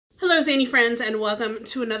Zainey friends, and welcome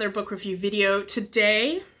to another book review video.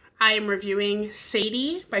 Today I am reviewing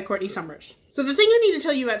Sadie by Courtney Summers. So the thing I need to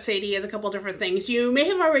tell you about Sadie is a couple different things. You may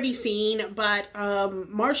have already seen, but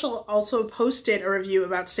Marshall also posted a review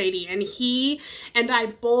about Sadie, and he and I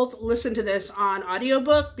both listened to this on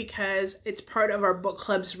audiobook because it's part of our book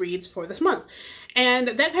club's reads for this month. And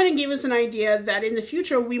that kind of gave us an idea that in the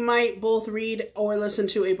future we might both read or listen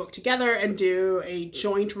to a book together and do a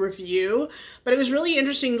joint review. But it was really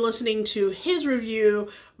interesting listening to his review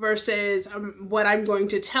versus what I'm going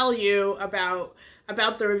to tell you about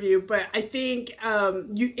the review. But I think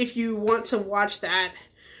if you want to watch that,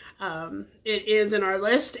 it is in our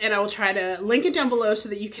list, and I will try to link it down below so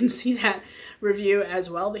that you can see that review as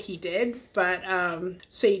well that he did. But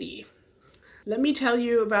Sadie. Let me tell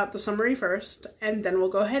you about the summary first, and then we'll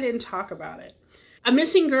go ahead and talk about it. A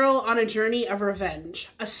missing girl on a journey of revenge.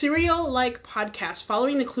 A serial-like podcast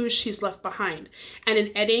following the clues she's left behind, and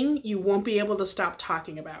an ending you won't be able to stop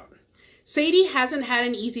talking about. Sadie hasn't had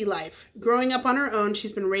an easy life. Growing up on her own,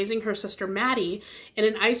 she's been raising her sister Maddie in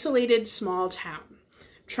an isolated small town,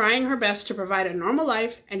 trying her best to provide a normal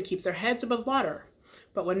life and keep their heads above water.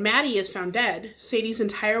 But when Maddie is found dead, Sadie's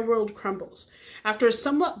entire world crumbles. After a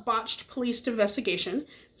somewhat botched police investigation,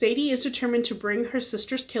 Sadie is determined to bring her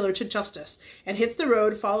sister's killer to justice and hits the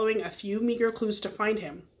road following a few meager clues to find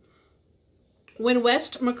him. When Wes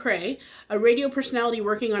McCrae, a radio personality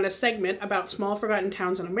working on a segment about small forgotten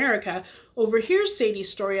towns in America, overhears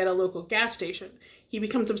Sadie's story at a local gas station, he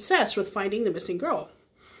becomes obsessed with finding the missing girl.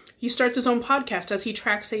 He starts his own podcast as he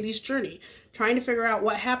tracks Sadie's journey, trying to figure out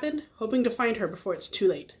what happened, hoping to find her before it's too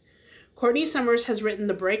late. Courtney Summers has written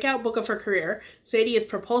the breakout book of her career. Sadie is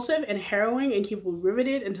propulsive and harrowing and keeps you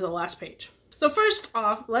riveted into the last page. So first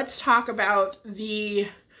off, let's talk about the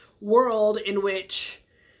world in which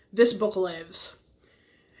this book lives.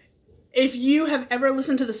 If you have ever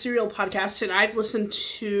listened to the Serial podcast, and I've listened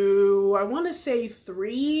to, I want to say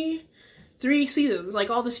three seasons,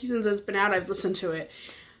 like all the seasons that's been out, I've listened to it.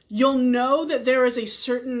 You'll know that there is a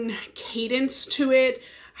certain cadence to it,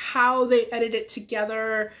 how they edit it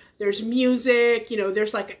together. There's music, you know,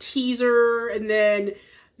 there's like a teaser, and then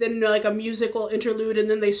like a musical interlude, and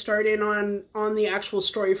then they start in on the actual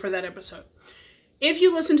story for that episode. If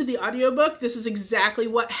you listen to the audiobook, this is exactly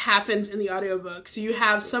what happens in the audiobook. So you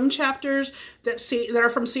have some chapters that are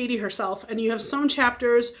from Sadie herself, and you have some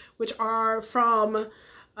chapters which are from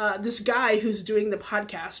this guy who's doing the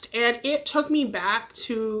podcast. And it took me back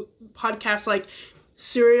to podcasts like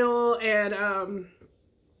Serial, and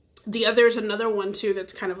there's another one too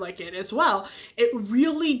that's kind of like it as well. It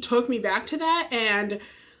really took me back to that, and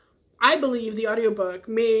I believe the audiobook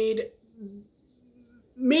made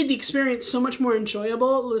the experience so much more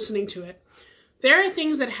enjoyable listening to it. There are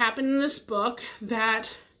things that happen in this book that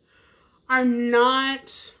are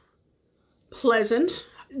not pleasant.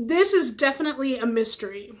 This is definitely a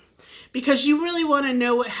mystery because you really want to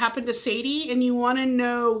know what happened to Sadie, and you want to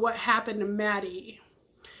know what happened to Maddie.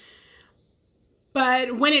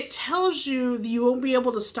 But when it tells you that you won't be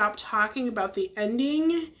able to stop talking about the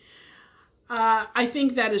ending, I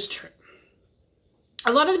think that is true.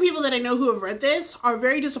 A lot of the people that I know who have read this are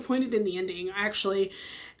very disappointed in the ending, actually.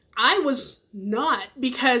 I was not,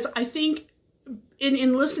 because I think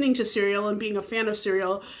in listening to Serial and being a fan of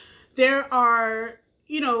Serial, there are,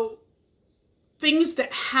 you know, things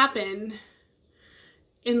that happen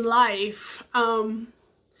in life,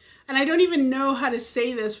 and I don't even know how to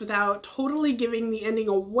say this without totally giving the ending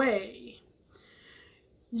away.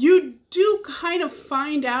 You do kind of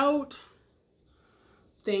find out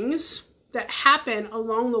things that happen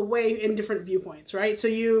along the way in different viewpoints, right? So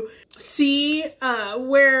you see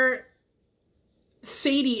where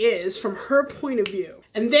Sadie is from her point of view.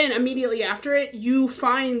 And then immediately after it, you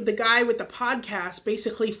find the guy with the podcast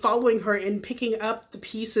basically following her and picking up the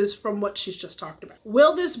pieces from what she's just talked about.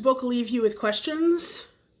 Will this book leave you with questions?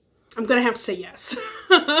 I'm gonna have to say yes.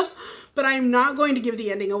 But I'm not going to give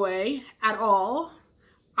the ending away at all.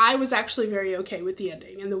 I was actually very okay with the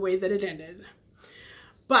ending and the way that it ended.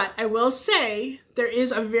 But I will say there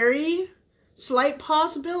is a very slight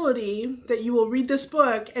possibility that you will read this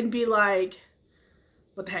book and be like,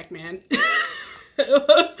 what the heck, man?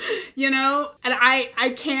 You know? And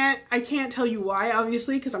I can't tell you why,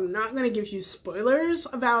 obviously, because I'm not going to give you spoilers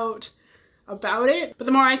about it. But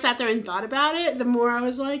the more I sat there and thought about it, the more I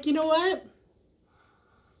was like, you know what?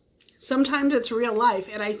 Sometimes it's real life.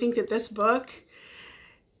 And I think that this book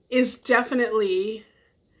is definitely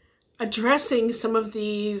addressing some of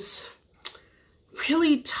these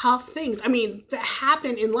really tough things, I mean, that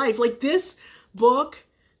happen in life. Like, this book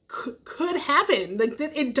could happen. Like,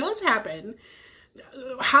 it does happen.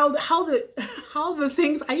 how the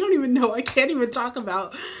things, I don't even know, I can't even talk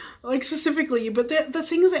about like specifically, but the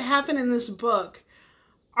things that happen in this book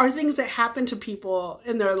are things that happen to people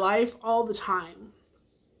in their life all the time.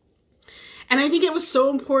 And I think it was so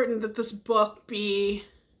important that this book be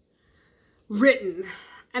written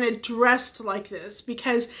and addressed like this,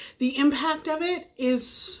 because the impact of it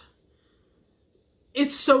is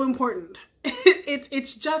so important.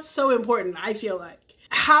 It's just so important, I feel like.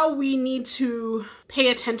 How we need to pay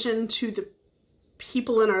attention to the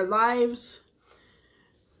people in our lives,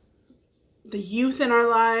 the youth in our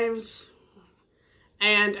lives,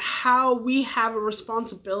 and how we have a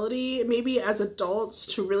responsibility, maybe as adults,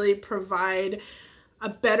 to really provide a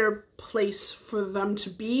better place for them to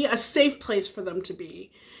be, a safe place for them to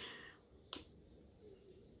be.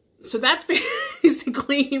 So that's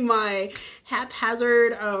basically my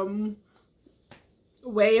haphazard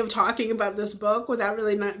way of talking about this book without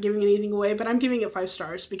really not giving anything away, but I'm giving it 5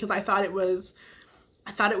 stars because I thought it was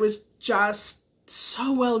just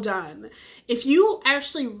so well done. If you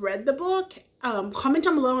actually read the book, comment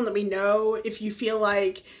down below and let me know if you feel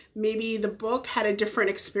like maybe the book had a different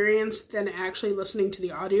experience than actually listening to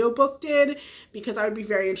the audiobook did, because I would be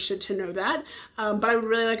very interested to know that. But I would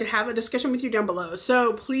really like to have a discussion with you down below.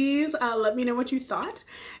 So please let me know what you thought.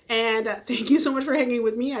 And thank you so much for hanging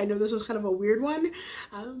with me. I know this was kind of a weird one.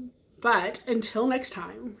 But until next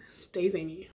time, stay zany.